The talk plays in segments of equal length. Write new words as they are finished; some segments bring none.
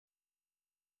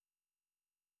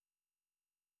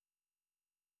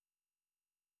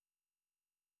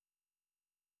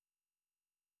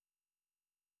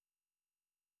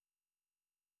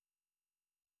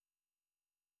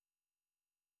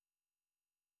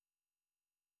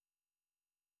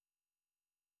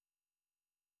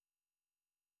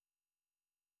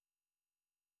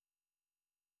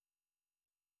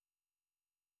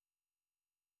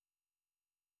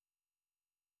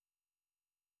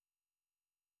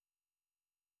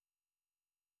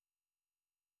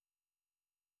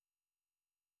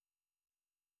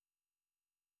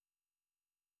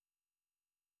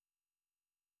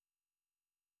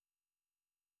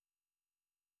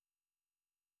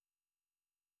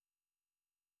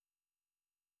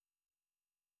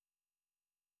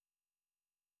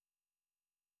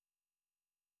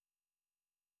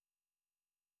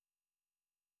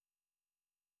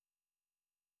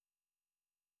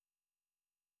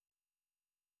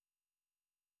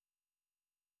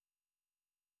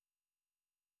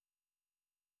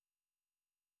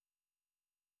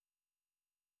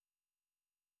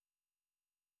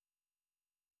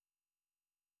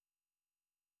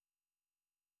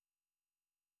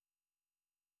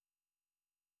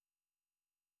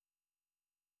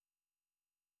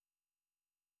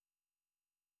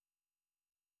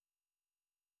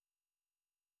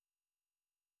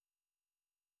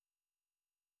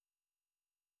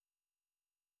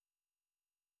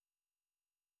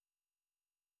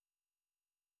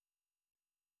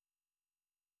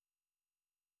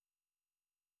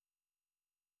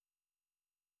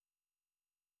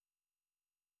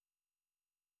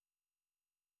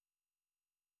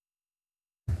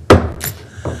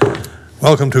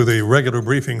Welcome to the regular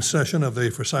briefing session of the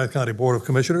Forsyth County Board of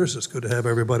Commissioners. It's good to have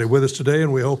everybody with us today,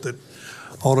 and we hope that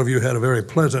all of you had a very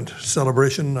pleasant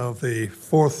celebration of the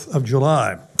 4th of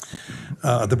July.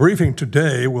 The briefing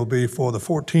today will be for the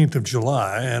 14th of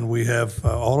July, and we have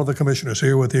all of the commissioners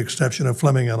here with the exception of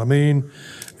Fleming Elamine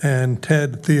and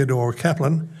Ted Theodore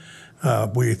Kaplan.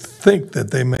 We think that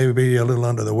they may be a little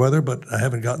under the weather, but I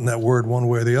haven't gotten that word one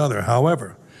way or the other.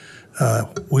 However,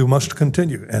 we must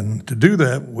continue, and to do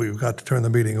that, we've got to turn the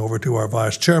meeting over to our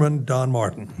Vice Chairman, Don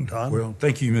Martin. Don? Well,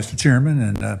 thank you, Mr. Chairman,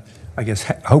 and I guess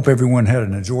hope everyone had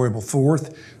an enjoyable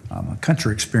 4th. Our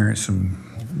country experienced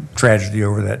some tragedy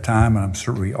over that time, and I'm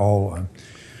sure we all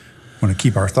want to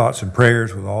keep our thoughts and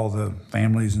prayers with all the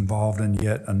families involved in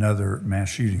yet another mass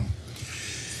shooting.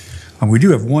 We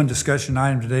do have one discussion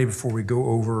item today before we go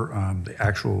over the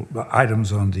actual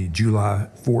items on the July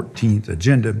 14th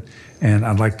agenda. And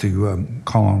I'd like to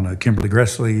call on Kimberly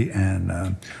Gressley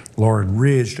and Lauren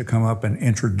Ridge to come up and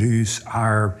introduce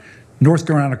our North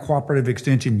Carolina Cooperative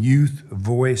Extension Youth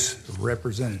Voice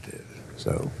Representative.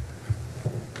 So,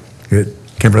 good.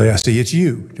 Kimberly, I see it's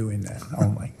you doing that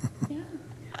only.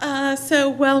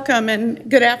 So welcome and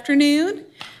good afternoon.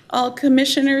 All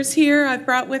commissioners here, I've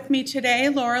brought with me today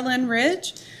Laurelyn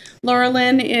Ridge.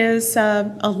 Laurelyn is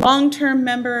a long-term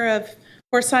member of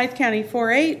Forsyth County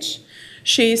 4-H.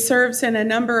 She serves in a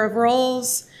number of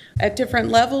roles at different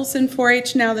levels in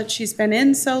 4-H now that she's been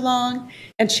in so long,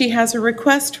 and she has a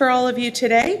request for all of you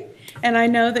today, and I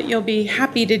know that you'll be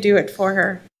happy to do it for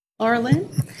her. Laurelyn?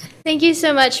 Thank you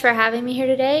so much for having me here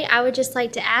today. I would just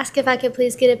like to ask if I could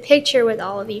please get a picture with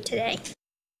all of you today.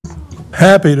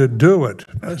 Happy to do it.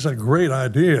 That's a great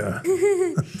idea.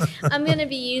 I'm going to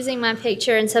be using my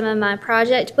picture in some of my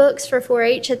project books for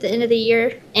 4-H at the end of the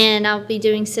year, and I'll be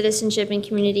doing citizenship and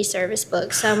community service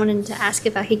books. So I wanted to ask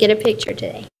if I could get a picture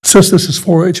today. Since this is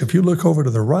 4-H, if you look over to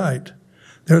the right,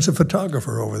 there's a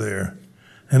photographer over there,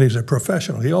 and he's a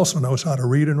professional. He also knows how to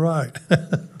read and write.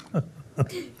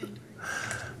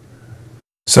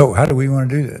 So how do we want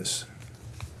to do this?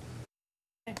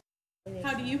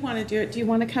 How do you want to do it? Do you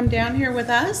want to come down here with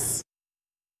us?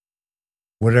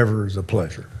 Whatever is a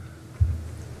pleasure.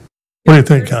 What do you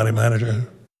think, County Manager?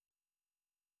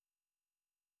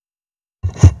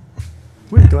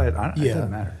 We're glad. It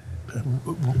doesn't matter.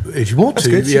 If you want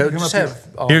to, yeah, just have.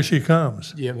 Here she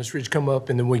comes. Yeah, Ms. Ridge, come up,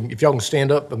 and then we, if y'all can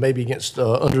stand up, but maybe against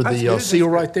under the seal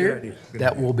right there,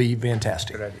 that will be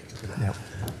fantastic. Good idea. Good idea. Yep.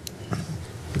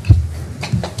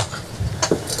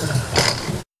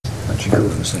 Let you go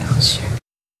for a second.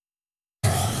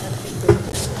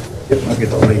 I'll get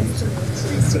the ladies.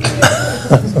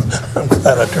 I'm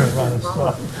glad I turned around and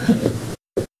saw.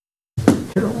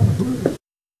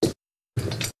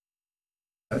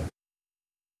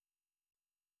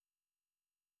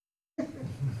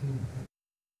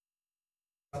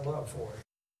 I'd love for it.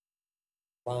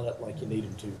 Line up like you need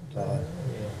them to, Todd.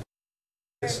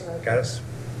 Yeah. Got us?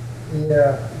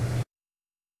 Yeah.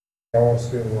 I want to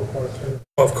do a little closer.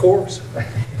 Of course. I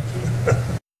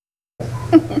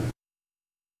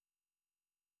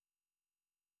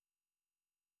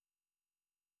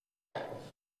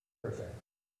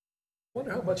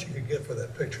wonder how much you could get for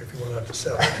that picture if you went out to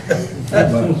sell it.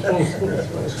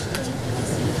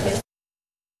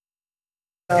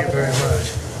 Thank you very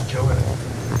much. Enjoy it.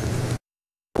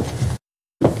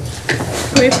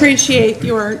 We appreciate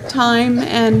your time,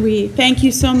 and we thank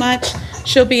you so much.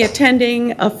 She'll be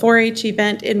attending a 4-H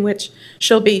event in which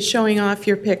she'll be showing off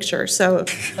your picture. So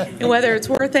whether it's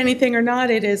worth anything or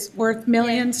not, it is worth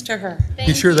millions to her.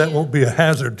 Be sure that won't be a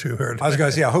hazard to her. I was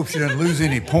going to say, I hope she doesn't lose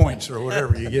any points or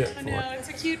whatever you get for No, it. it's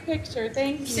a cute picture.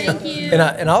 Thank you. Thank you. And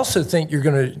I also think you're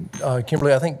going to,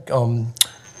 Kimberly, I think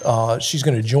she's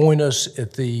going to join us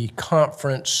at the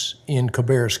conference in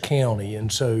Cabarrus County,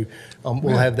 and so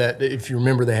we'll have that. If you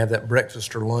remember, they have that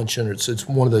breakfast or luncheon. It's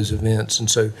one of those events, and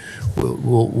so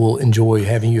we'll enjoy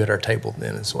having you at our table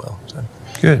then as well. So.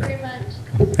 Good. Thank you very much.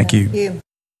 Thank you.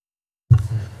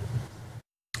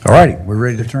 All righty, we're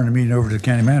ready to turn the meeting over to the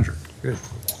county manager. Good.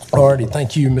 All righty,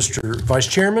 thank you, Mr. Vice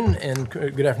Chairman, and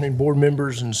good afternoon, board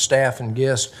members and staff and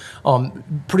guests.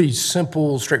 Pretty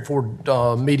simple, straightforward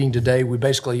meeting today. We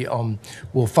basically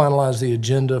will finalize the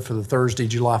agenda for the Thursday,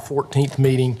 July 14th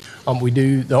meeting.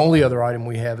 The only other item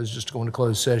we have is just to go into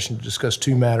closed session to discuss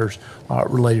 2 matters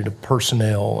related to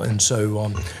personnel, and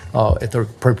so at the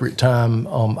appropriate time,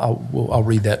 I'll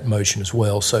read that motion as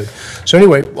well. So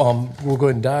anyway, we'll go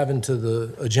ahead and dive into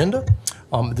the agenda.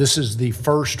 This is the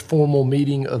first formal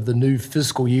meeting of the new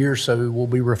fiscal year, so we'll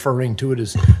be referring to it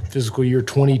as fiscal year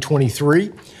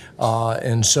 2023.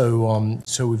 And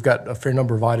so we've got a fair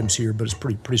number of items here, but it's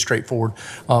pretty straightforward.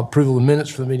 Approval of minutes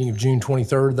for the meeting of June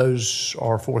 23rd. Those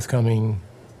are forthcoming,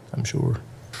 I'm sure.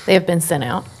 They have been sent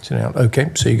out. Sent out. Okay,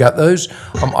 so you got those.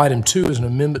 Item 2 is an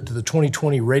amendment to the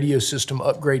 2020 radio system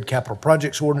upgrade capital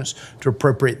projects ordinance to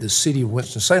appropriate the city of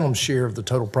Winston-Salem's share of the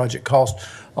total project cost.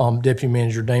 Deputy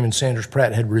Manager Damon Sanders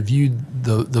Pratt had reviewed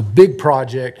the big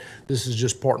project. This is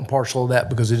just part and parcel of that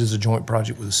because it is a joint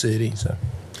project with the city. So.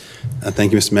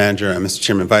 Thank you, Mr. Manager, Mr.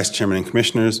 Chairman, Vice Chairman, and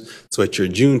Commissioners. So at your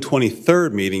June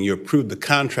 23rd meeting, you approved the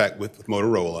contract with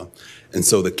Motorola. And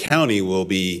so the county will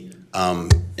be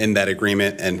in that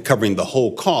agreement and covering the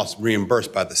whole cost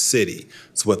reimbursed by the city.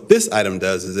 So what this item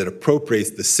does is it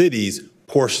appropriates the city's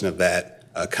portion of that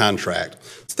contract.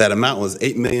 So that amount was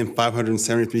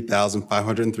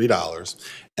 $8,573,503.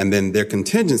 And then their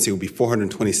contingency will be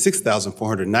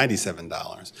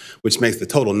 $426,497, which makes the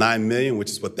total $9 million, which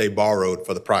is what they borrowed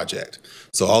for the project.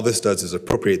 So all this does is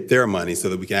appropriate their money so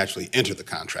that we can actually enter the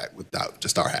contract without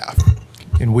just our half.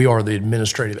 And we are the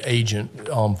administrative agent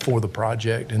for the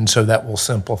project, and so that will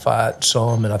simplify it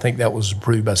some, and I think that was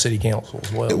approved by City Council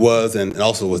as well. It was, and it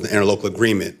also was the interlocal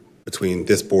agreement between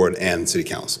this board and City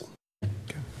Council.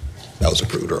 Okay. That was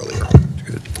approved earlier.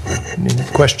 Good. Any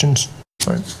questions?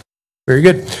 All right. Very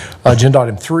good. Agenda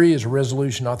item 3 is a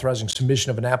resolution authorizing submission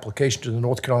of an application to the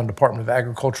North Carolina Department of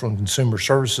Agricultural and Consumer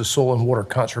Services Soil and Water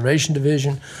Conservation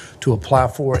Division to apply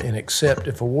for and accept,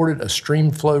 if awarded, a stream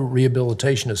flow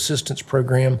rehabilitation assistance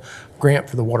program grant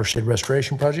for the watershed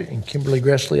restoration project. And Kimberly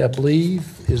Gressley, I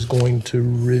believe, is going to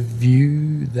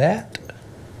review that.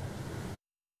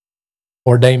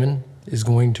 Or Damon is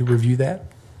going to review that.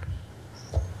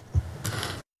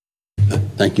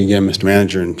 Thank you again, Mr.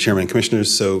 Manager and Chairman and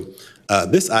Commissioners. So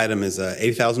this item is a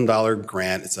 $80,000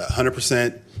 grant. It's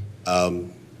 100%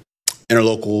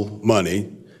 interlocal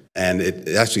money, and it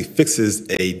actually fixes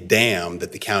a dam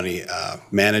that the county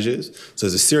manages. So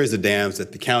there's a series of dams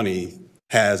that the county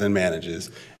has and manages,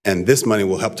 and this money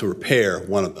will help to repair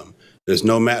one of them. There's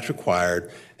no match required,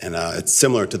 and it's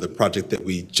similar to the project that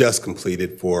we just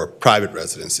completed for private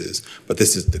residences, but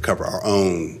this is to cover our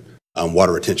own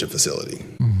water retention facility.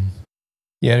 Mm-hmm.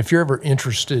 Yeah, and if you're ever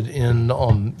interested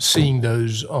in seeing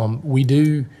those, we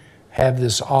do have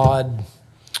this odd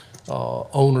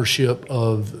ownership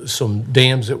of some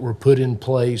dams that were put in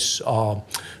place,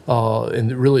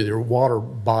 and really they're water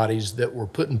bodies that were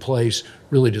put in place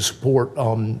really to support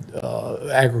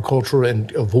agriculture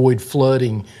and avoid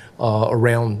flooding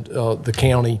around the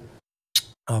county.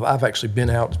 I've actually been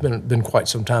out, it's been quite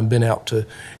some time, been out to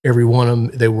every one of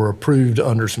them. They were approved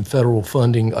under some federal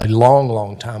funding a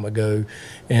long time ago,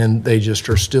 and they just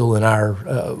are still in our,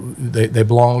 they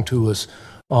belong to us.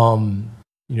 You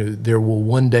know, there will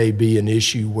one day be an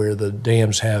issue where the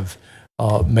dams have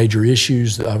major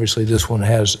issues. Obviously, this one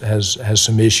has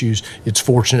some issues. It's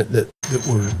fortunate that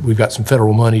we've got some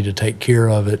federal money to take care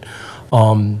of it.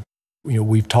 You know,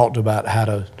 we've talked about how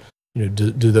to, you know,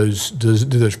 do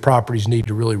those properties need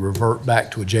to really revert back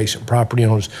to adjacent property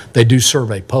owners? They do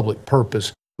serve a public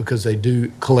purpose because they do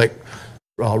collect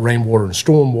rainwater and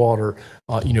stormwater,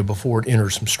 you know, before it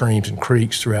enters some streams and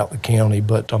creeks throughout the county.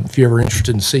 But if you're ever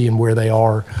interested in seeing where they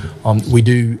are, we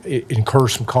do incur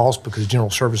some costs because General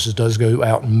Services does go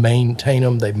out and maintain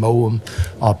them. They mow them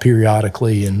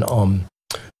periodically, and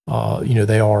you know,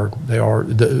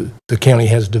 the county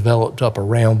has developed up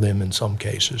around them in some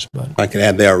cases. But I can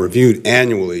add, they are reviewed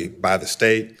annually by the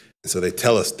state, and so they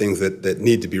tell us things that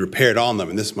need to be repaired on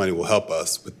them, and this money will help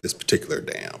us with this particular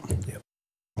dam. Yep.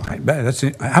 Right, that's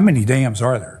it. How many dams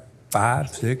are there? 5,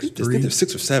 6, I think 3? there's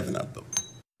 6 or 7 of them.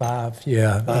 5,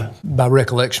 yeah. My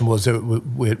recollection was that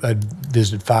I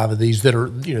visited 5 of these that are,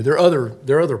 you know, there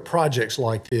are other projects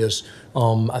like this.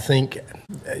 I think,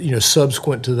 you know,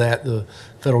 subsequent to that, the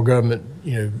federal government,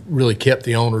 you know, really kept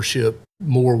the ownership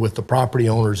more with the property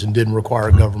owners and didn't require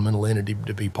a governmental entity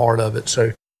to be part of it.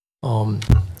 So,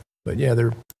 but yeah,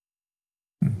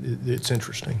 it's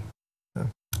interesting. So.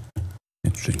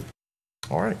 Interesting.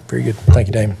 All right, very good. Thank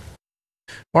you, Damon.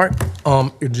 All right,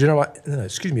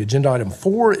 agenda item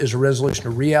 4 is a resolution to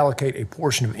reallocate a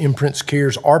portion of Imprints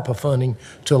Cares ARPA funding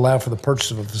to allow for the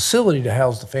purchase of a facility to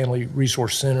house the Family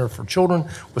Resource Center for children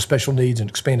with special needs and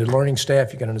expanded learning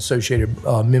staff. You got an associated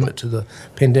amendment to the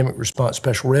Pandemic Response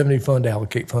Special Revenue Fund to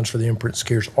allocate funds for the Imprints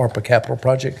Cares ARPA capital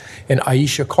project. And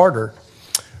Aisha Carter,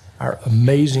 our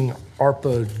amazing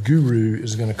ARPA guru,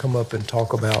 is going to come up and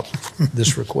talk about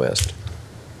this request.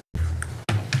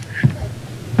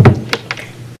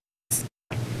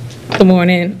 Good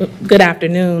morning, good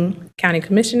afternoon, County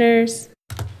Commissioners.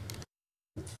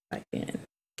 If I can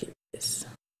get this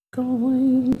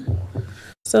going.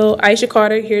 So Aisha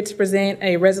Carter here to present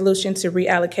a resolution to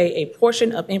reallocate a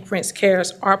portion of Imprints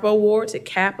Care's ARPA award to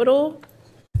capital.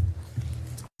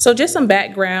 So just some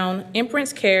background,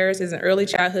 Imprints Cares is an early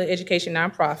childhood education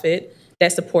nonprofit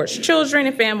that supports children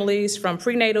and families from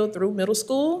prenatal through middle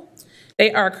school.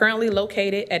 They are currently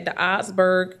located at the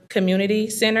Osberg Community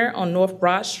Center on North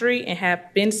Broad Street and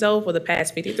have been so for the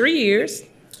past 53 years.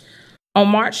 On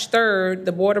March 3rd,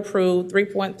 the board approved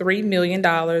 $3.3 million in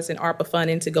ARPA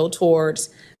funding to go towards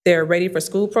their Ready for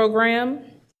School program.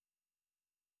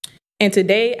 And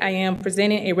today I am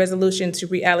presenting a resolution to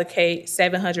reallocate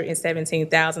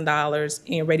 $717,000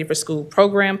 in Ready for School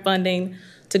program funding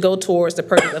to go towards the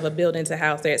purchase of a building to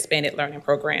house their expanded learning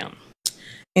program.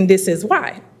 And this is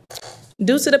why.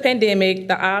 Due to the pandemic,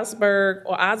 the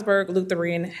Osberg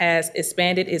Lutheran has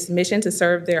expanded its mission to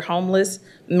serve their homeless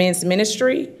men's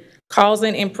ministry,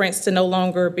 causing Imprints to no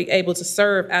longer be able to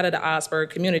serve out of the Osberg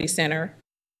Community Center.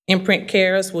 Imprint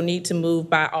Cares will need to move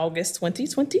by August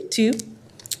 2022.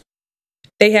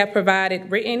 They have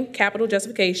provided written capital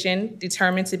justification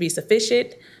determined to be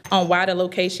sufficient on why the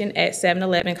location at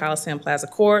 711 Coliseum Plaza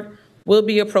Court will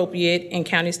be appropriate, and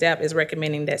county staff is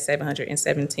recommending that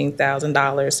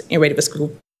 $717,000 in Ready for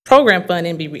School program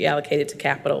funding be reallocated to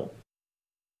capital.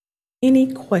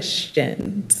 Any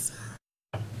questions?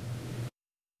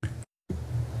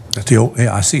 That's the old,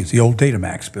 yeah, I see, it's the old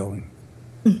Datamax building.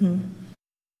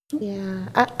 Yeah,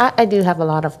 I do have a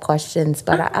lot of questions,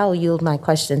 but I'll yield my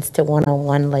questions to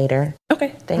one-on-one later.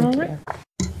 Okay. Thank All you. right.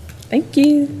 Thank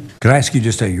you. Could I ask you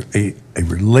just a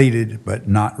related, but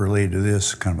not related to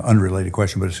this, kind of unrelated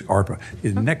question, but it's ARPA.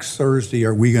 Next Thursday,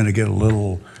 are we going to get a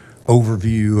little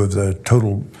overview of the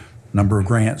total number of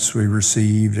grants we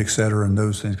received, et cetera, and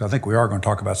those things? I think we are going to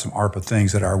talk about some ARPA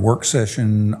things at our work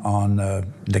session on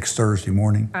next Thursday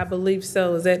morning. I believe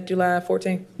so. Is that July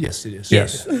 14th? Yes, it is.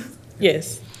 Yes.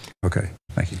 Yes. Okay,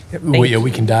 thank you.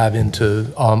 We can dive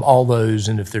into all those,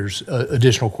 and if there's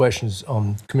additional questions,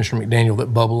 Commissioner McDaniel, that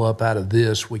bubble up out of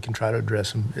this, we can try to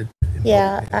address them.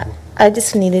 Yeah, I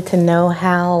just needed to know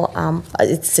how,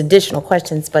 it's additional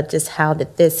questions, but just how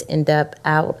did this end up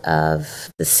out of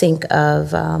the sync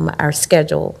of our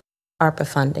schedule, ARPA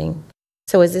funding?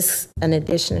 So is this an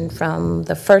addition from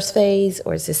the first phase,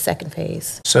 or is this second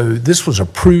phase? So this was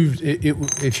approved,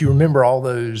 if you remember all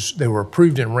those, they were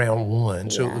approved in round one.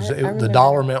 So Yeah, the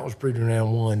dollar amount was approved in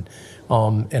round one.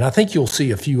 And I think you'll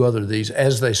see a few other of these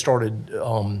as they started,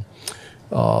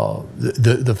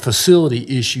 the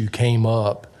facility issue came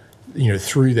up,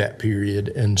 through that period.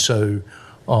 And so,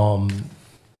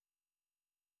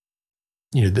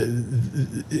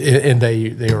 and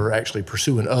they are actually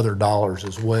pursuing other dollars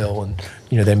as well, and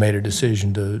they made a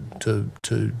decision to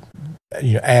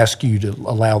ask you to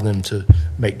allow them to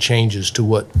make changes to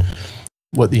what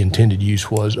the intended use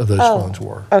was of those funds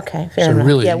were. Okay, fair So enough.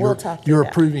 really, Yeah, we'll talk you're through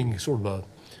that. approving sort of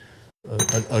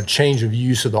a change of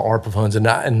use of the ARPA funds,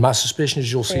 and my suspicion is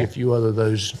you'll see a few other of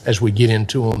those as we get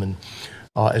into them, and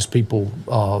as people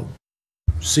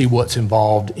see what's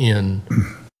involved in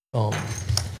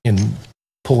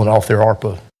pulling off their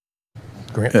ARPA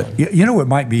grant money. You know, it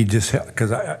might be just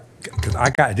because I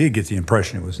did get the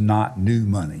impression it was not new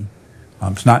money.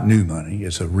 It's not new money.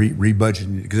 It's a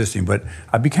rebudgeting existing. But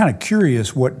I'd be kind of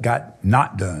curious what got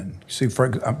not done. See,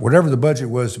 for whatever the budget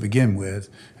was to begin with,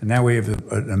 and now we have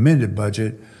an amended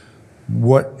budget.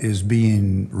 What is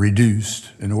being reduced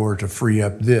in order to free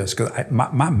up this? Because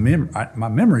my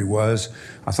memory was,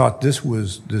 I thought this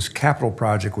capital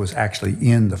project was actually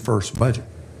in the first budget,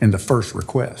 in the first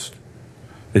request.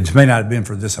 It may not have been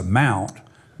for this amount,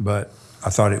 but I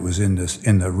thought it was in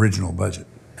the original budget.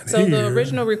 So the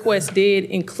original request did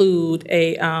include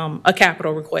a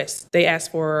capital request. They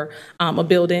asked for a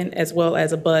building as well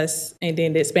as a bus, and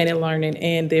then the expanded learning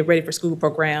and the Ready for School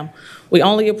program. We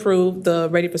only approved the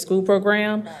Ready for School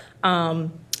program,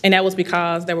 and that was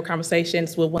because there were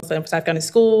conversations with Winston-Salem County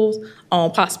Schools on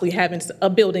possibly having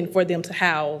a building for them to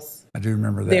house I do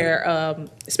remember that. their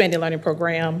expanded learning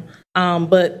program,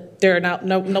 but they're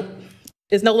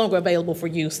it's no longer available for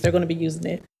use. They're going to be using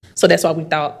it, so that's why we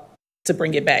thought to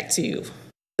bring it back to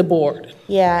the board.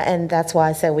 Yeah, and that's why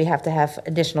I said we have to have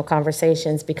additional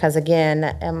conversations, because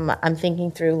again, I'm thinking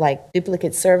through like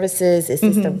duplicate services. Is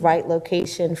this the right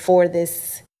location for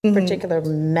this particular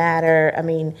matter? I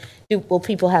mean, will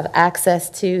people have access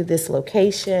to this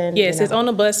location? Yes, it's on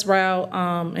the bus route,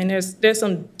 and there's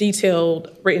some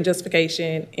detailed written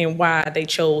justification in why they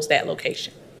chose that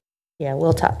location. Yeah,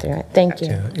 we'll talk through it. Thank you.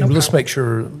 Yeah, and let's make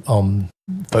sure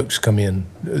folks come in,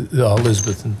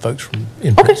 Elizabeth and folks from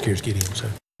Imprints Cares get in. So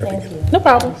that'd be good. No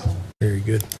problem. Very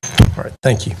good. All right,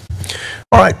 thank you.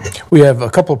 All right, we have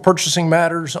a couple of purchasing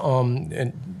matters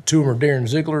and Two of them are Darren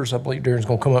Ziegler's. I believe Darren's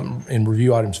going to come up and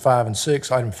review items 5 and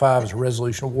 6. Item 5 is a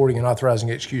resolution awarding and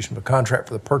authorizing execution of a contract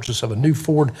for the purchase of a new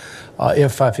Ford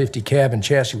F-550 cab and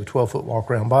chassis with 12-foot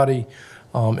walk-around body.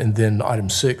 And then item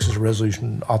 6 is a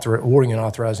resolution awarding and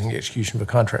authorizing the execution of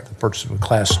a contract for the purchase of a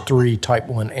Class 3 Type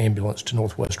 1 ambulance to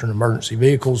Northwestern Emergency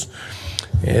Vehicles,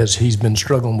 as he's been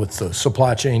struggling with the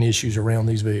supply chain issues around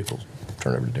these vehicles.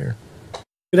 Turn it over to Darren.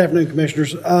 Good afternoon,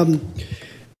 Commissioners.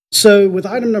 So with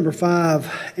item number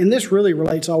 5, and this really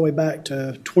relates all the way back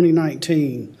to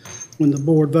 2019, when the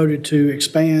board voted to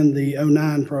expand the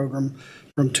 09 program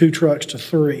from 2 trucks to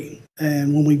 3.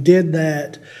 And when we did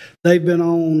that, they've been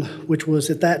on, which was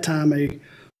at that time a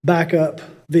backup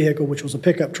vehicle, which was a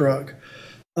pickup truck,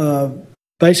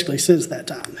 basically since that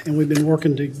time. And we've been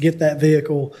working to get that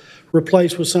vehicle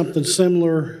replaced with something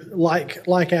similar, like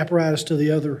apparatus to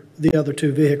the other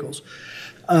 2 vehicles.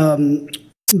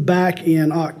 Back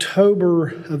in October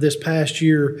of this past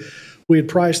year, we had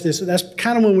priced this. That's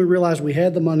kind of when we realized we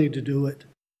had the money to do it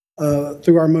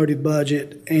through our motive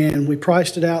budget, and we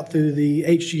priced it out through the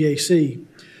HGAC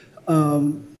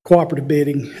cooperative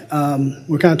bidding.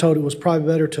 We're kind of told it was probably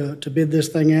better to bid this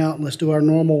thing out and let's do our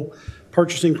normal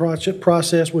purchasing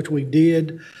process, which we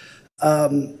did.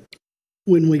 When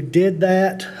we did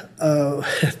that,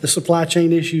 the supply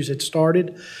chain issues had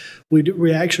started.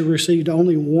 We actually received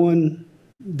only one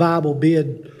viable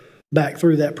bid back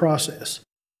through that process.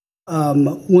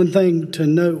 One thing to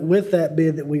note with that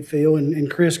bid that we feel, and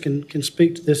Chris can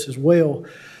speak to this as well,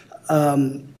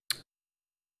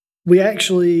 we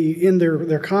actually, in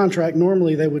their contract,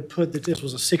 normally they would put that this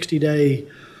was a 60-day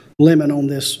limit on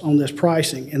this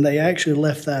pricing, and they actually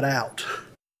left that out,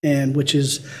 and which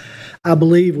is, I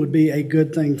believe, would be a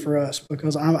good thing for us,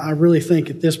 because I really think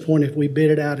at this point, if we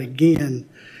bid it out again,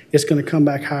 it's going to come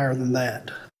back higher than that.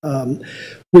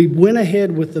 We went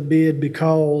ahead with the bid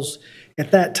because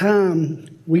at that time,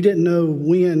 we didn't know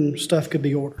when stuff could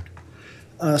be ordered.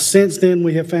 Since then,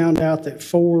 we have found out that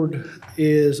Ford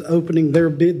is opening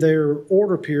their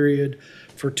order period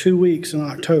for 2 weeks in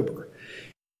October.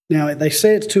 Now, they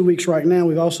say it's 2 weeks right now.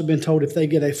 We've also been told if they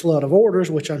get a flood of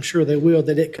orders, which I'm sure they will,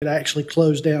 that it could actually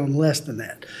close down less than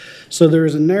that. So there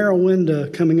is a narrow window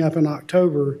coming up in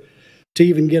October to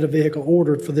even get a vehicle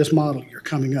ordered for this model year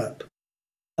coming up.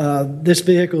 This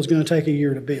vehicle is going to take a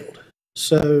year to build.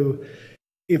 So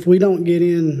if we don't get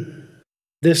in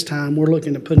this time, we're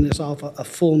looking at putting this off a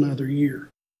full another year,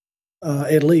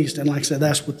 at least. And like I said,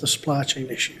 that's with the supply chain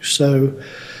issues. So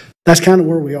that's kind of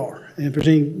where we are. And if there's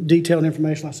any detailed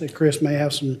information, I said Chris may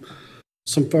have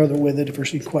some further with it if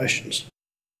there's any questions.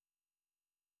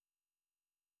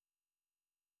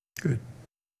 Good.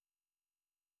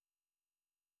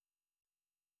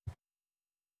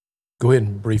 Go ahead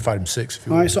and brief item 6 if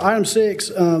you want. All right, so item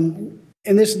 6,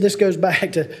 and this goes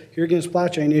back to, here again, supply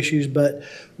chain issues, but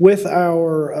with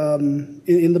our,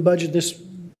 in the budget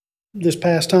this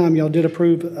past time, y'all did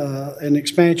approve an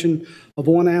expansion of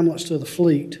 1 ambulance to the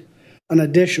fleet, an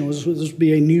additional, this would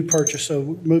be a new purchase,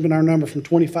 so moving our number from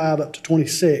 25 up to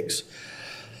 26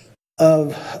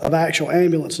 of actual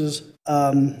ambulances.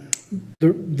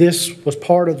 This was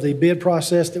part of the bid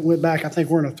process that went back. I think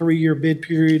we're in a 3-year bid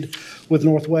period with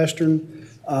Northwestern.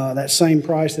 That same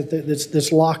price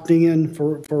that's locked in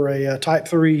for a Type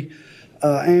 3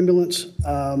 ambulance.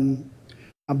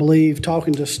 I believe,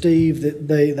 talking to Steve, that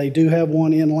they do have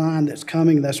one in line that's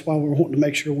coming. That's why we're wanting to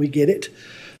make sure we get it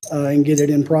and get it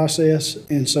in process.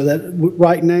 And so that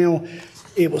right now,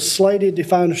 it was slated,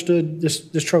 if I understood,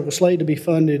 this truck was slated to be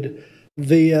funded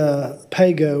via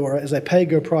PAYGO, or as a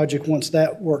PAYGO project. Once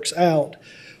that works out,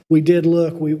 we did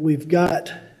look, we've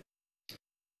got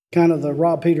kind of the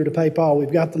rob Peter to pay Paul.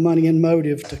 We've got the money in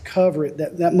motive to cover it.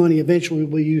 That money eventually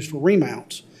will be used for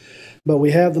remounts, but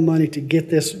we have the money to get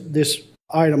this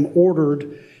item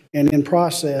ordered and in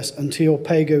process until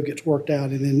PAYGO gets worked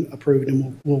out and then approved,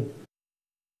 and we'll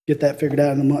get that figured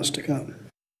out in the months to come.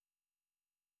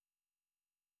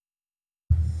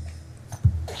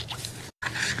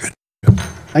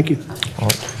 Thank you. All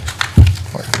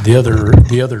right. The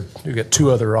other, we've got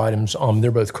 2 other items.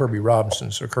 They're both Kirby Robinson.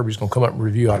 So Kirby's going to come up and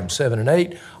review item 7 and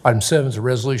 8. Item 7 is a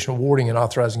resolution awarding and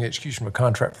authorizing execution of a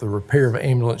contract for the repair of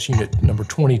ambulance unit number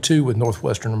 22 with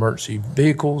Northwestern Emergency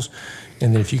Vehicles.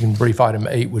 And then if you can brief item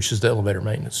 8, which is the elevator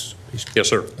maintenance piece. Yes,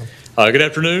 sir. Good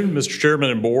afternoon, Mr. Chairman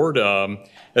and Board.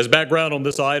 As background on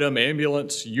this item,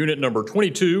 ambulance unit number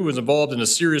 22 was involved in a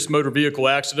serious motor vehicle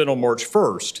accident on March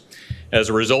 1st. As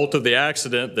a result of the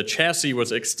accident, the chassis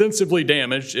was extensively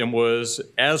damaged and was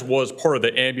part of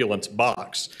the ambulance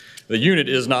box. The unit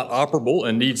is not operable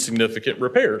and needs significant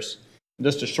repairs.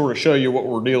 Just to sort of show you what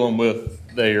we're dealing with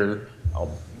there.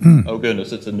 Oh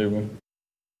goodness, it's a new one.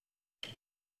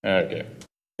 Okay.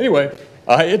 Anyway,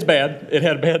 it's bad. It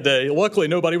had a bad day. Luckily,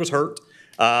 nobody was hurt.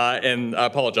 And I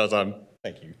apologize.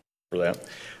 Thank you for that.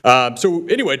 So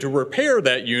anyway, to repair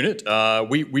that unit,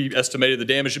 we estimated the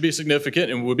damage to be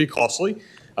significant and would be costly.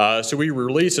 So we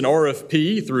released an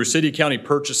RFP through City County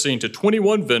Purchasing to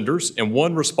 21 vendors, and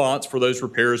one response for those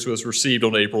repairs was received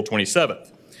on April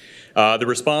 27th. The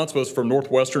response was from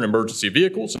Northwestern Emergency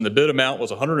Vehicles, and the bid amount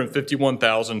was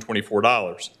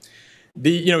 $151,024.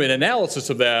 In analysis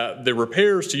of that, the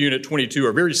repairs to Unit 22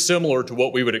 are very similar to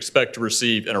what we would expect to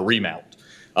receive in a remount.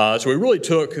 So we really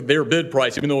took their bid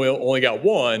price, even though we only got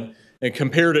one, and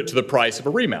compared it to the price of a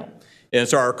remount. And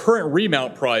so our current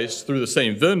remount price through the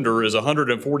same vendor is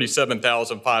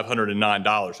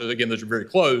 $147,509. So again, those are very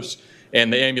close,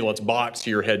 and the ambulance box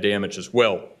here had damage as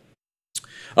well.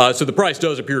 So the price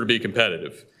does appear to be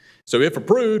competitive. So if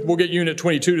approved, we'll get Unit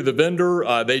 22 to the vendor.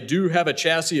 They do have a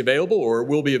chassis available, or it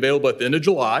will be available at the end of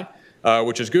July,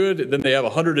 which is good. Then they have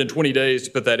 120 days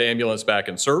to put that ambulance back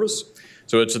in service.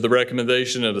 So it's the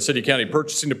recommendation of the City County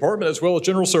Purchasing Department as well as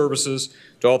General Services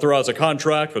to authorize a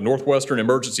contract with Northwestern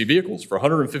Emergency Vehicles for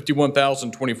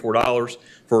 $151,024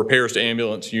 for repairs to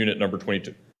ambulance unit number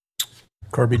 22.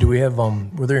 Kirby, do we have,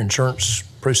 were there insurance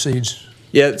proceeds?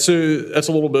 Yeah, so that's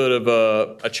a little bit of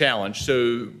a challenge.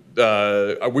 So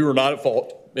we were not at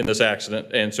fault in this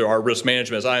accident, and so our risk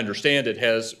management, as I understand it,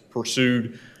 has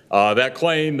pursued that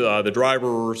claim. The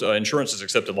driver's insurance has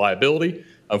accepted liability.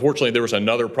 Unfortunately, there was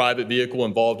another private vehicle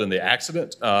involved in the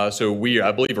accident, so we,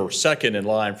 I believe, are second in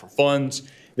line for funds.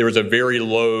 There was a very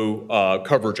low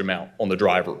coverage amount on the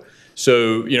driver.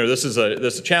 So, this is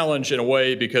a challenge in a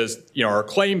way because, our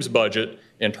claims budget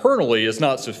internally is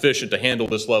not sufficient to handle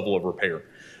this level of repair.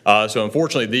 So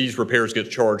unfortunately, these repairs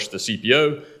get charged to the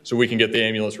CPO so we can get the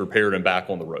ambulance repaired and back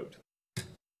on the road.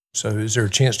 So is there a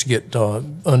chance to get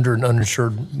under and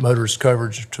uninsured motorist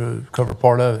coverage to cover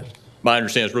part of it? My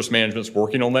understanding is risk management's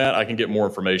working on that. I can get more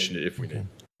information if we need.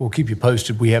 We'll keep you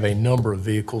posted. We have a number of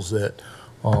vehicles that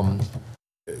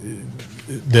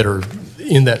that are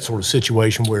in that sort of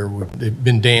situation where they've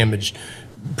been damaged,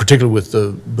 particularly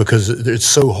because it's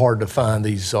so hard to find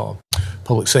these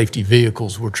public safety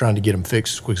vehicles. We're trying to get them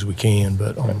fixed as quick as we can,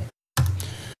 but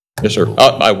yes, sir.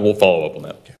 I will follow up on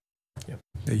that.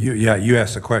 Yeah. You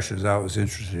asked the questions I was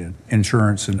interested in: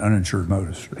 insurance and uninsured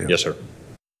motorists. Yeah. Yes, sir.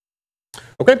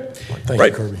 Okay. Thank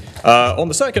you, Kirby. On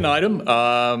the second item,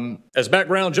 as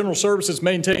background, General Services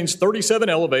maintains 37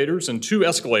 elevators and 2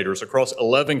 escalators across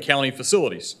 11 county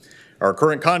facilities. Our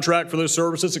current contract for those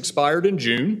services expired in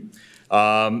June.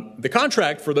 The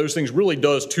contract for those things really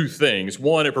does 2 things.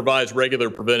 One, it provides regular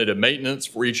preventative maintenance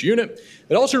for each unit.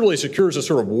 It also really secures a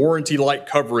sort of warranty-like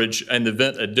coverage in the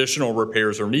event additional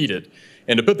repairs are needed.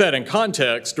 And to put that in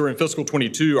context, during fiscal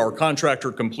 22, our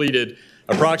contractor completed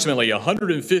approximately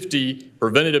 150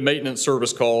 preventative maintenance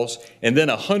service calls and then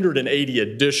 180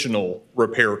 additional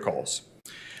repair calls.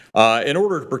 In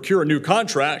order to procure a new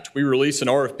contract, we released an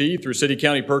RFP through City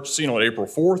County Purchasing on April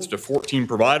 4th to 14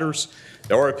 providers.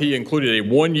 The RFP included a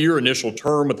 1-year initial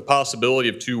term with the possibility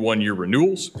of 2 one-year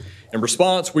renewals. In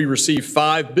response, we received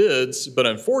 5 bids, but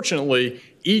unfortunately,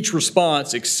 each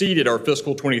response exceeded our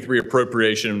fiscal 23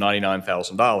 appropriation of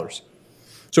 $99,000.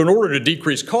 So in order to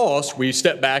decrease costs, we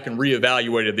stepped back and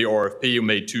reevaluated the RFP and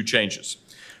made 2 changes.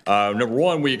 Number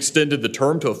one, we extended the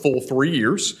term to a full 3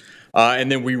 years.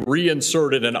 And then we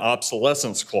reinserted an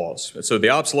obsolescence clause. So the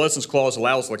obsolescence clause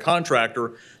allows the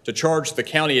contractor to charge the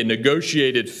county a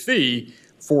negotiated fee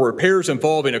for repairs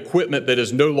involving equipment that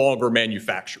is no longer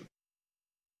manufactured.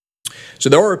 So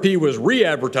the RFP was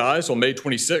re-advertised on May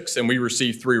 26th, and we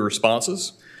received 3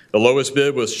 responses. The lowest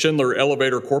bid was Schindler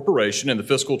Elevator Corporation, and the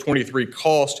fiscal 23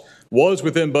 cost was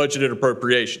within budgeted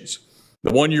appropriations.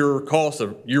 The year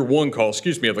one cost,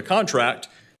 of the contract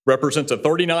represents a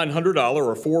 $3,900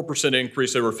 or 4%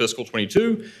 increase over fiscal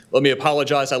 22. Let me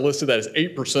apologize, I listed that as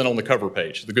 8% on the cover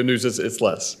page. The good news is it's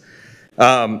less.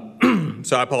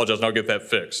 So I apologize, and I'll get that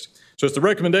fixed. So it's the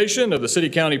recommendation of the City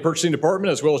County Purchasing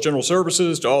Department as well as General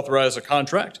Services to authorize a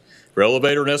contract for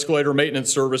elevator and escalator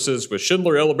maintenance services with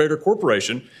Schindler Elevator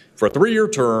Corporation for a 3-year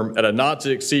term at a not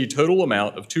to exceed total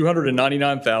amount of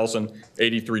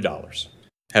 $299,083.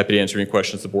 Happy to answer any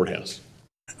questions the board has.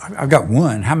 I've got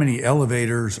one. How many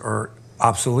elevators are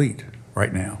obsolete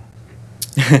right now?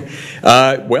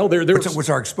 Well, what's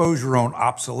our exposure on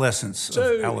obsolescence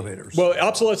of elevators? Well,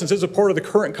 obsolescence is a part of the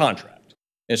current contract.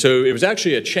 And so it was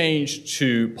actually a change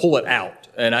to pull it out.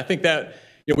 And I think that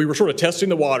we were sort of testing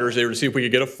the waters there to see if we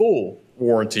could get a full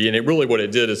warranty. And what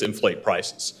it did is inflate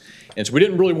prices. And so we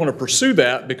didn't really want to pursue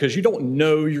that because you don't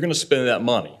know you're going to spend that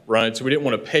money, right? So we didn't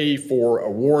want to pay for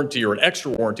a warranty or an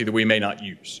extra warranty that we may not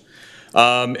use.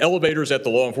 Elevators at the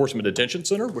Law Enforcement Detention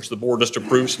Center, which the board just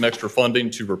approved some extra funding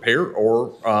to repair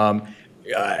or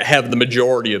have the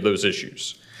majority of those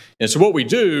issues. And so what we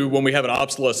do when we have an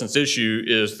obsolescence issue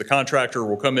is the contractor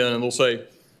will come in and they'll say,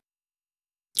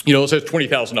 you know, let's say it's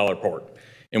 $20,000 part.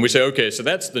 And we say, okay, so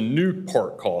that's the new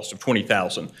part cost of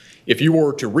 $20,000. If you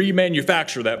were to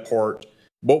remanufacture that part,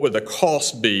 what would the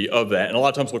cost be of that? And a lot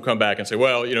of times we'll come back and say,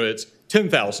 well, you know, it's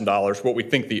 $10,000 what we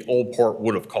think the old part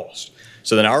would have cost.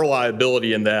 So then our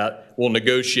liability in that will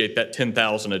negotiate that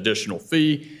 $10,000 additional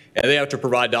fee, and they have to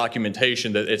provide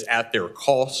documentation that it's at their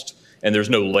cost and there's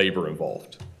no labor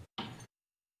involved.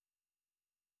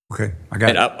 Okay, I got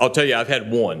And it. I'll tell you, I've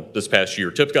had one this past year.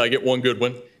 Typically, I get one good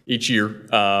one each year,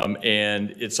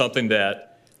 and it's something that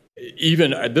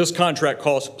even this contract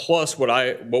cost plus what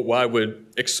I would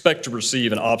expect to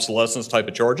receive in obsolescence type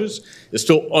of charges is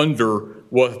still under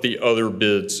what the other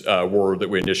bids were that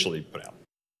we initially put out.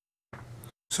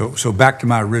 So back to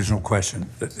my original question.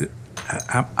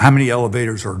 How many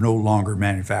elevators are no longer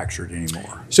manufactured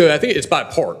anymore? So I think it's by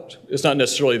part. It's not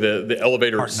necessarily the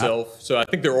elevator itself. So I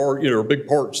think there are, you know, big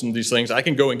parts in these things. I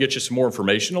can go and get you some more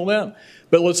information on that.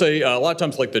 But let's say a lot of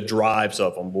times like the drives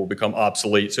of them will become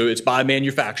obsolete. So it's by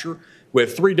manufacturer. We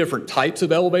have 3 different types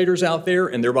of elevators out there,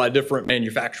 and they're by different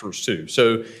manufacturers too.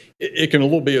 So it can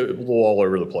be a little all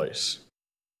over the place.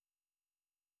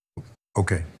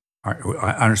 Okay. All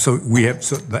right. So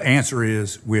the answer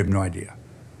is we have no idea.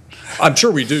 I'm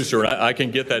sure we do, sir. I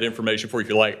can get that information for you if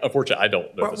you like. Unfortunately, I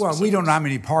don't know. Well, we don't know how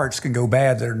many parts can go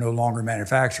bad that are no longer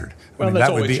manufactured. Well, I mean, that's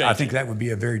that would always be. I changing. think that would be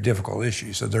a very difficult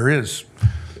issue. So there is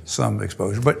some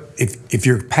exposure. But if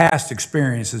your past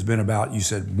experience has been about, you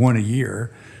said 1 a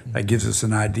year, that gives us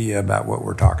an idea about what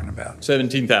we're talking about.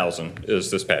 17,000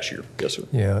 is this past year. Yes, sir.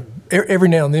 Yeah, every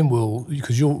now and then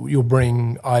because you'll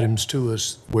bring items to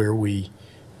us where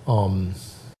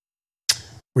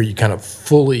where you kind of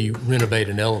fully renovate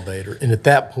an elevator, and at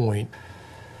that point,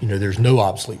 you know, there's no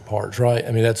obsolete parts, right?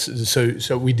 I mean, that's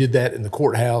so we did that in the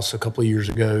courthouse a couple of years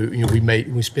ago. You know,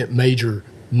 we spent major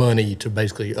money to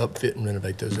basically upfit and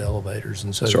renovate those elevators,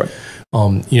 and so That's right.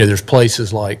 you know, there's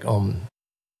places like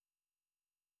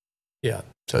yeah.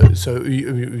 So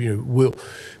you know,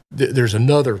 there's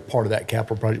another part of that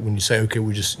capital project when you say, okay,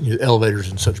 we just, you know,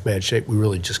 elevators in such bad shape, we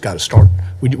really just got to start.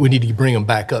 We need to bring them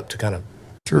back up to kind of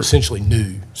essentially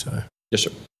new. So Yes,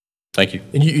 sir. Thank you.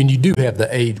 and you do have the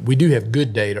aid. We do have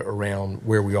good data around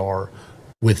where we are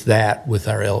with that with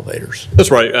our elevators.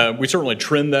 That's right. We certainly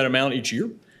trend that amount each year,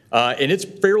 and it's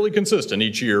fairly consistent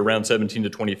each year, around 17 to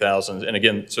 20,000. And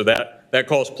again, so that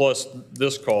cost plus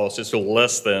this cost is still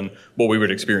less than what we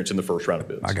would experience in the first round of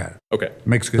bids. I got it. Okay.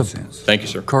 Makes good sense. Thank you,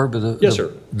 sir. Kirby, Yes,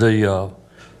 sir. The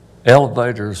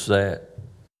elevators that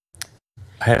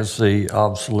has the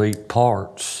obsolete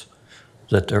parts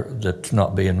that's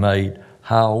not being made,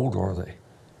 how old are they?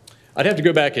 I'd have to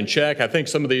go back and check. I think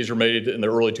some of these are made in the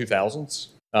early 2000s.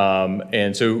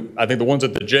 And so I think the ones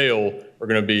at the jail are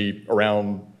going to be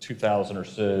around 2000 or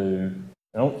so.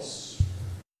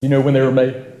 You know when they were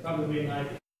made? Probably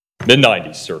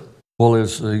mid-90s, sir. Well,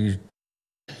 is the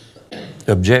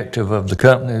objective of the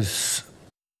companies,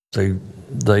 a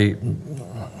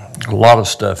lot of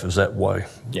stuff is that way.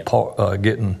 Yeah.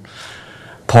 Getting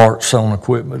parts on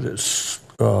equipment that's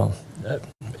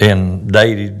and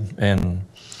dated, and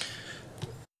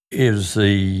is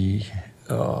the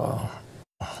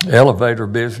elevator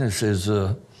business, is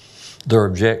their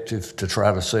objective to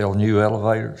try to sell new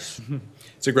elevators?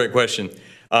 It's a great question.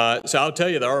 So I'll tell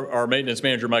you that our maintenance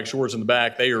manager, Mike Shores, in the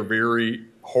back, they are very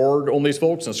hard on these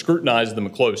folks and scrutinize them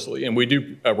closely. And we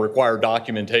do require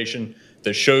documentation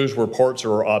that shows where parts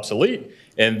are obsolete.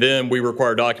 And then we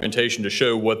require documentation to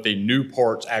show what the new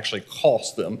parts actually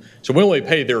cost them. So we only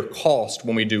pay their cost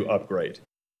when we do upgrade,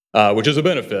 which is a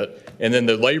benefit. And then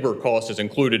the labor cost is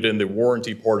included in the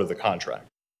warranty part of the contract.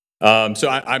 So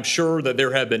I'm sure that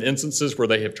there have been instances where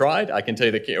they have tried. I can tell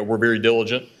you that we're very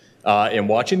diligent in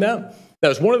watching that. That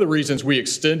was one of the reasons we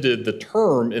extended the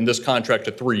term in this contract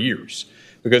to 3 years.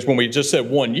 Because when we just said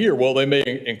 1 year, well, they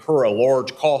may incur a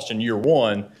large cost in year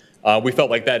one. We felt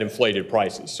like that inflated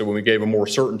prices. So when we gave them more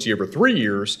certainty over 3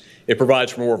 years, it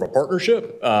provides for more of a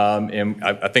partnership. And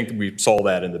I think we saw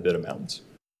that in the bid amounts.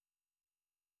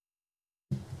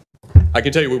 I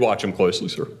can tell you we watch them closely,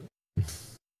 sir.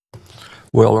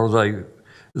 Well, are they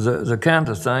the kind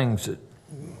of things that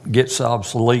gets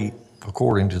obsolete,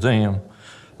 according to them,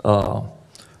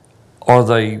 are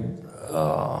they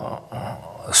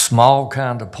small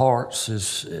kind of parts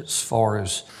as far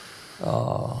as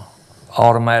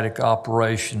automatic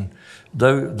operation?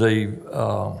 The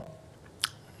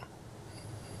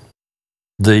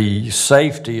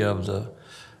safety of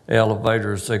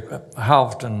elevators, how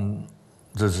often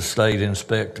does the state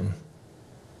inspect them?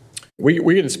 We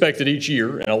get inspected each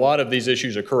year, and a lot of these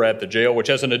issues occur at the jail, which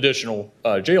has an additional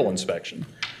jail inspection.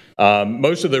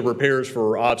 Most of the repairs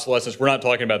for obsolescence, we're not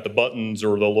talking about the buttons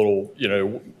or the little,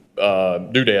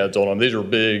 doodads on them. These are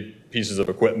big pieces of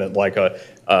equipment, like a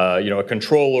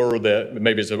controller that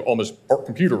maybe is almost a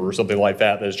computer or something like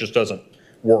that just doesn't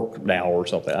work now or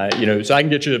something. So I can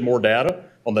get you more data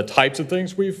on the types of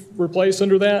things we've replaced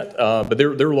under that, but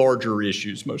they're larger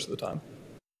issues most of the time.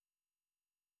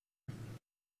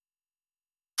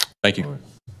 Thank you.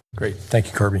 Great. Thank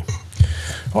you, Kirby.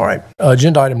 All right.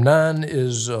 Agenda item 9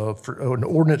 is for an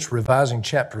ordinance revising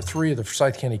Chapter 3 of the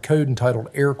Forsyth County Code entitled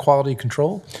Air Quality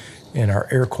Control. And our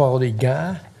air quality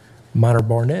guy, Minor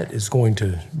Barnett, is going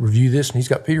to review this, and he's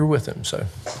got Peter with him. So,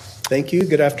 thank you.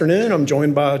 Good afternoon. I'm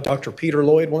joined by Dr. Peter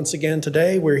Lloyd once again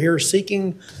today. We're here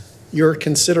seeking your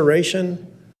consideration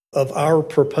of our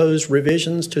proposed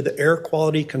revisions to the Air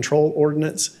Quality Control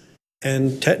Ordinance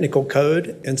and Technical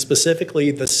Code, and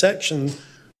specifically the section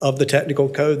of the Technical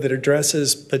Code that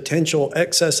addresses potential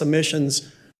excess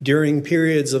emissions during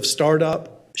periods of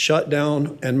startup,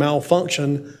 shutdown, and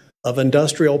malfunction of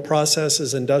industrial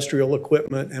processes, industrial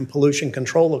equipment, and pollution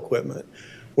control equipment.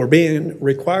 We're being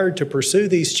required to pursue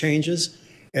these changes,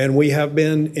 and we have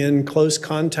been in close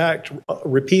contact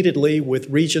repeatedly with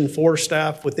Region 4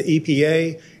 staff, with the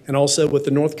EPA, and also with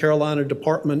the North Carolina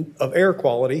Department of Air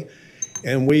Quality.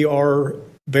 And we are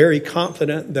very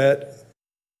confident that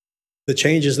the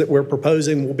changes that we're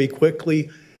proposing will be quickly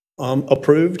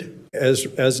approved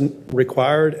as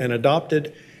required and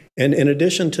adopted. And in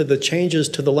addition to the changes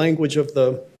to the language of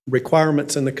the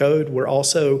requirements in the code, we're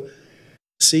also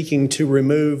seeking to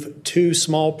remove 2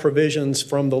 small provisions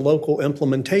from the local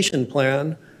implementation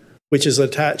plan, which is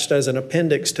attached as an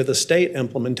appendix to the state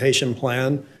implementation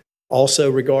plan, also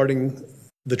regarding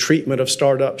the treatment of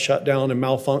startup, shutdown, and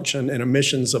malfunction and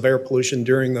emissions of air pollution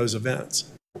during those events.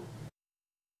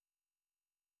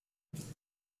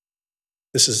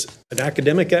 This is an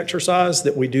academic exercise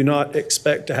that we do not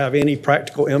expect to have any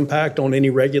practical impact on any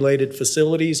regulated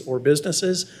facilities or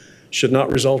businesses, should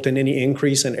not result in any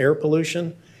increase in air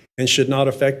pollution, and should not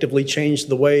effectively change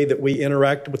the way that we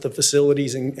interact with the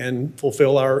facilities and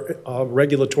fulfill our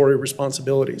regulatory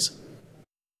responsibilities.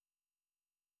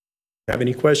 If you have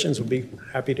any questions, we'll be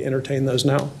happy to entertain those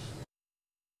now.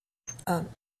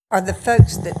 Are the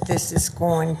folks that this is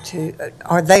going to,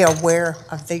 are they aware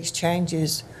of these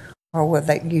changes, or will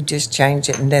you just change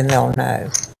it and then they'll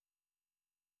know?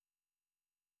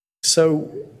 So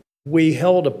we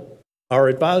our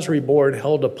advisory board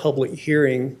held a public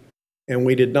hearing, and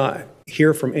we did not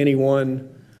hear from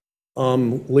anyone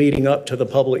leading up to the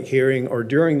public hearing or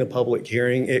during the public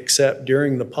hearing, except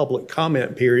during the public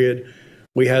comment period.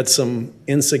 We had some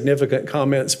insignificant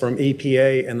comments from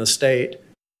EPA and the state,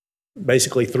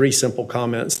 basically 3 simple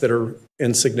comments that are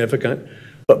insignificant.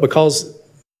 But because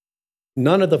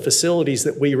none of the facilities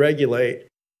that we regulate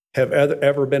have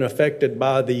ever been affected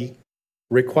by the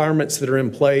requirements that are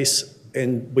in place,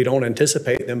 and we don't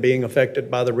anticipate them being affected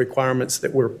by the requirements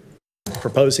that we're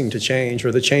proposing to change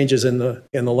or the changes in the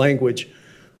language,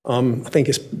 I think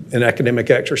it's an academic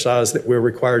exercise that we're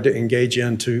required to engage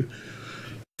in to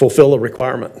fulfill a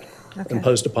requirement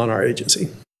imposed upon our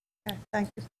agency. Okay, thank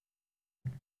you.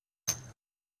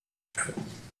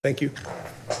 Thank you.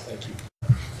 Thank you.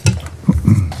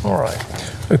 All right.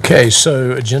 Okay,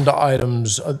 so agenda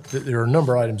items, there are a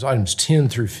number of items. Items 10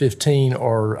 through 15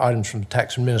 are items from the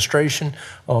tax administration.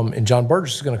 And John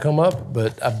Burgess is going to come up,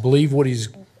 but I believe what he's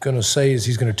going to say is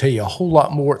he's going to tell you a whole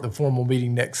lot more at the formal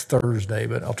meeting next Thursday,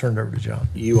 but I'll turn it over to John.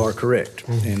 You are correct.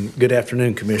 And good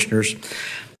afternoon, Commissioners.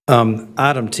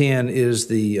 Item 10 is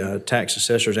the tax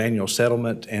assessor's annual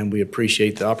settlement, and we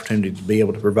appreciate the opportunity to be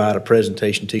able to provide a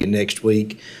presentation to you next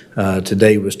week.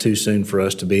 Today was too soon for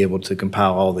us to be able to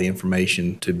compile all the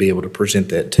information to be able to present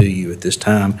that to you at this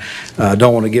time.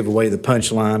 Don't want to give away the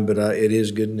punchline, but it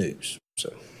is good news.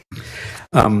 So,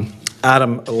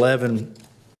 item 11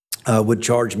 would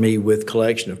charge me with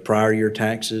collection of prior year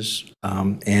taxes,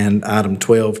 and item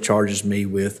 12 charges me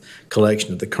with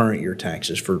collection of the current year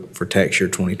taxes for tax year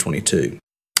 2022.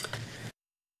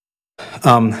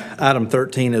 Item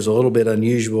 13 is a little bit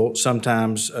unusual.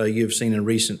 Sometimes you've seen in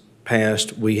recent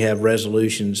past we have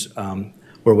resolutions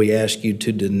where we ask you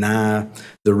to deny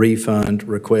the refund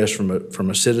request from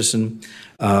a citizen.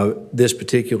 This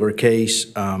particular case,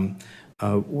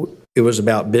 it was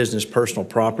about business personal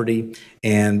property,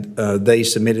 and they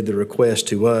submitted the request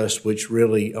to us, which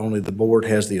really only the board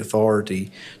has the authority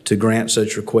to grant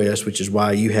such requests, which is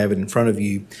why you have it in front of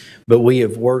you. But we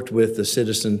have worked with the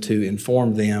citizen to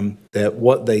inform them that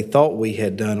what they thought we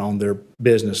had done on their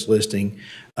business listing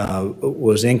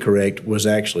was incorrect, was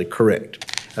actually correct.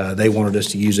 They wanted us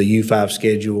to use a U5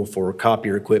 schedule for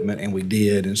copier equipment, and we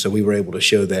did, and so we were able to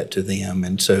show that to them,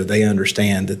 and so they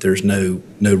understand that there's no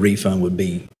refund would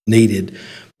be needed,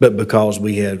 but because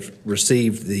we have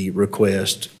received the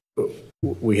request,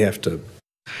 we have to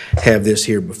have this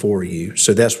here before you.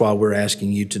 So that's why we're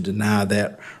asking you to deny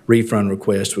that refund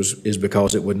request is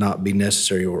because it would not be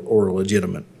necessary or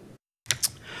legitimate.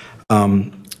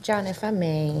 John, if I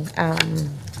may,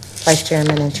 Vice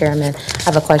Chairman and Chairman, I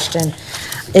have a question.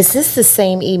 Is this the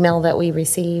same email that we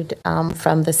received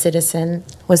from the citizen?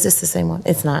 Was this the same one?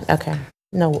 It's not. Okay.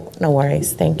 No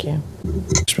worries. Thank you.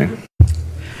 Yes, ma'am.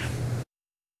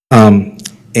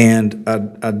 And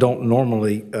I don't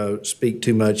normally speak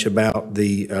too much about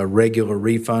the regular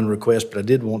refund request, but I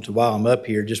did want to, while I'm up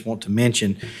here, just want to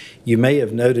mention, you may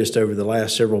have noticed over the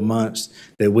last several months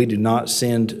that we do not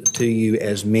send to you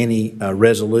as many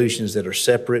resolutions that are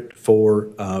separate for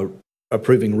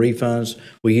approving refunds.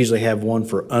 We usually have one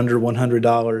for under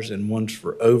 $100 and one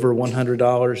for over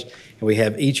 $100. And we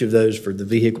have each of those for the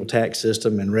vehicle tax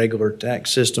system and regular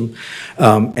tax system.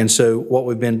 And so what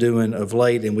we've been doing of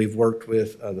late, and we've worked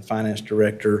with the finance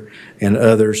director and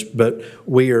others, but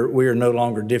we are no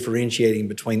longer differentiating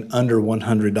between under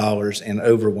 $100 and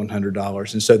over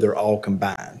 $100. And so they're all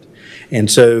combined.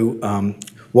 And so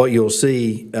what you'll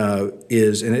see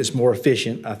is, and it's more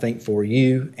efficient, I think, for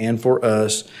you and for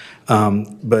us,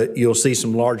 but you'll see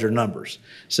some larger numbers.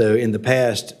 So in the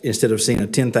past, instead of seeing a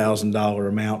 $10,000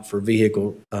 amount for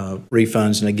vehicle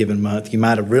refunds in a given month, you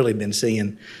might have really been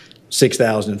seeing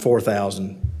 $6,000 and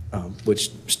 $4,000,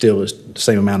 which still is the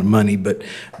same amount of money, but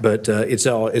it's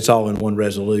all in one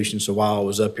resolution. So while I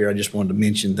was up here, I just wanted to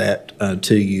mention that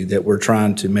to you, that we're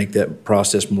trying to make that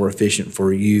process more efficient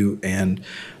for you and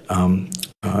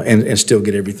still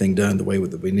get everything done the way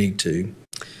that we need to.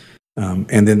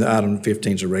 And then the item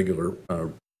 15 is a regular,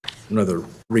 another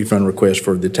refund request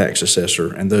for the tax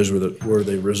assessor, and those were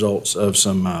the results of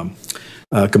some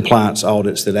compliance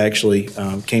audits that actually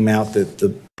came out that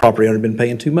the property owner had been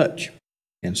paying too much,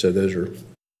 and so those are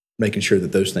making sure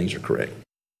that those things are correct.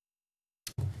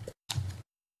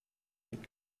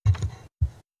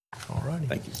 All righty.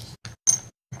 Thank you.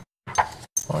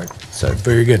 All right, so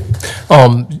very good.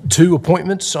 Two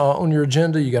appointments on your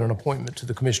agenda. You got an appointment to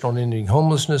the Commission on Ending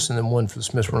Homelessness and then one for the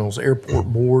Smith Reynolds Airport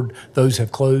Board. Those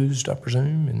have closed, I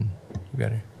presume, and you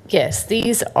got it. Yes,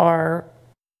 these are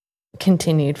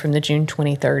continued from the June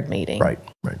 23rd meeting. Right.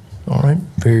 All right,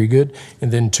 very good.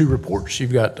 And then two reports.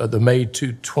 You've got the May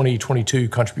 2022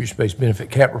 contribution-based benefit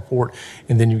cap report,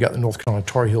 and then you've got the North Carolina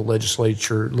Tar Heel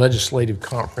Legislative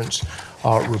Conference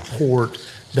report.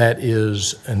 That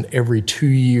is an every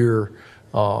 2-year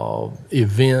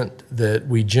event that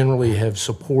we generally have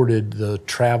supported the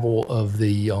travel of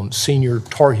the senior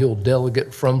Tar Heel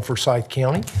delegate from Forsyth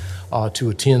County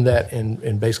to attend that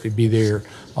and basically be there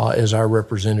as our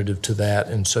representative to that.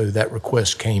 And so that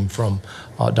request came from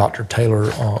Dr.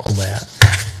 Taylor on that.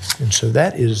 And so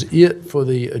that is it for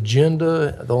the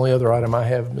agenda. The only other item I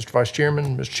have, Mr. Vice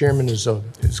Chairman, Mr. Chairman, is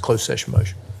closed session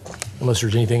motion, unless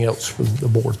there's anything else from the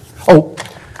board. Oh,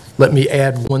 let me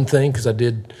add one thing, because I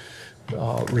did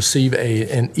receive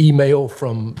an email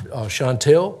from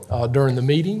Chantel during the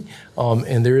meeting,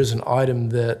 and there is an item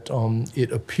that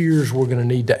it appears we're going to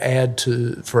need to add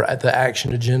for the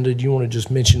action agenda. Do you want to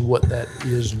just mention what that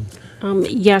is?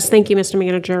 Yes, thank you, Mr.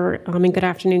 Manager, and good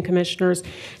afternoon, Commissioners.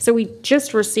 So we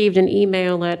just received an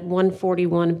email at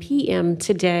 1:41 p.m.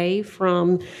 today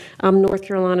from North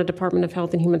Carolina Department of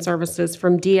Health and Human Services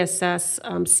from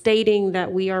DSS stating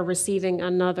that we are receiving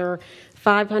another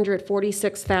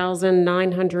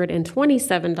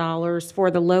 $546,927 for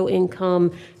the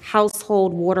low-income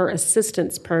household water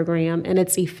assistance program, and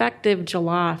it's effective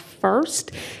July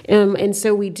 1st. And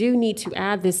so we do need to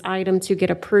add this item to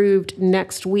get approved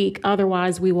next week.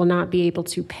 Otherwise, we will not be able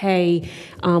to pay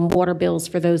water bills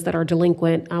for those that are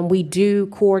delinquent. We do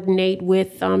coordinate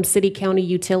with city county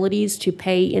utilities to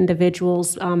pay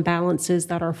individuals balances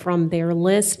that are from their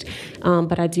list,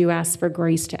 but I do ask for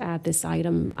grace to add this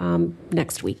item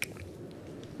next week.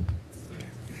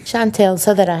 Chantel,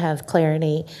 so that I have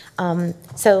clarity,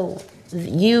 so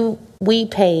we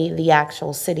pay the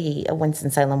actual city of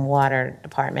Winston-Salem Water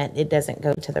Department. It doesn't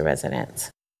go to the residents.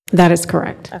 That is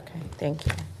correct. Okay, thank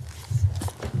you.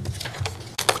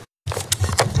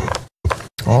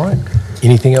 All right.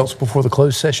 Anything else before the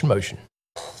closed session motion?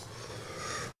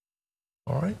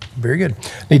 Very good.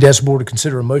 Need to ask the board to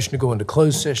consider a motion to go into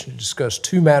closed session to discuss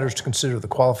two matters to consider: the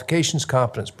qualifications,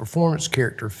 competence, performance,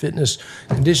 character, fitness,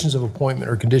 conditions of appointment,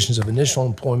 or conditions of initial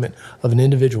employment of an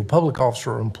individual public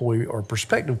officer or employee or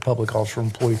prospective public officer or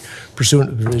employee pursuant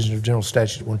to the provisions of General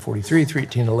Statute 143,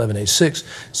 318, 11A6.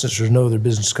 Since there's no other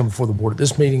business to come before the board at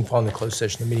this meeting, following the closed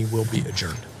session, the meeting will be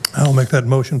adjourned. I'll make that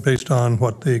motion based on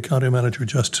what the county manager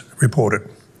just reported.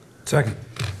 Second.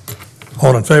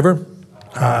 All in favor?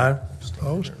 Aye.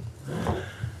 Opposed?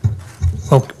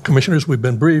 Well, Commissioners, we've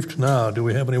been briefed. Now, do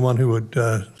we have anyone who would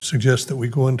suggest that we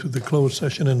go into the closed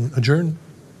session and adjourn?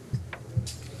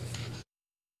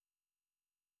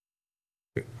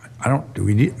 I don't, do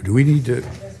we need to?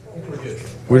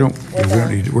 We don't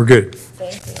need to, we're good.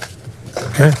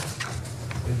 Okay.